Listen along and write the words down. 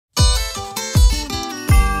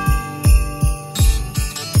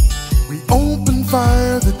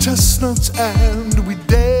fire the chestnuts and we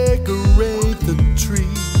decorate the tree.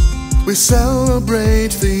 We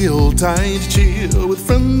celebrate the Yuletide cheer with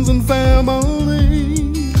friends and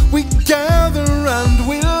family. We gather and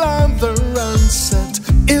we lather and set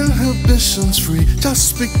inhibitions free,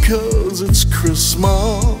 just because it's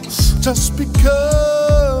Christmas. Just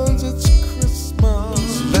because it's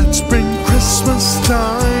Christmas. Let's bring Christmas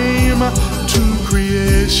time to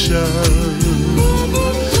creation.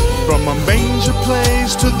 From a manger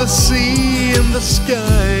place to the sea and the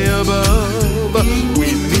sky above,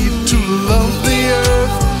 we need to love the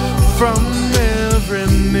earth from every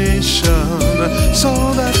nation, so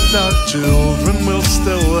that our children will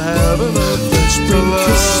still have enough. Let's bring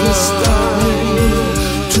Christmas time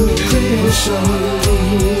to creation.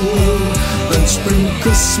 Let's bring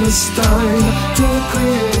Christmas time to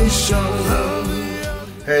creation.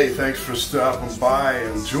 Hey, thanks for stopping by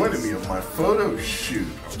and joining me on my photo shoot.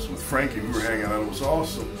 I was with Frankie, we were hanging out, it was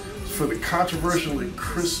awesome. It's for the controversially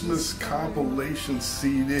Christmas compilation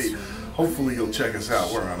CD. Hopefully you'll check us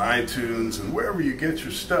out. We're on iTunes and wherever you get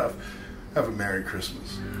your stuff. Have a Merry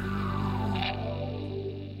Christmas.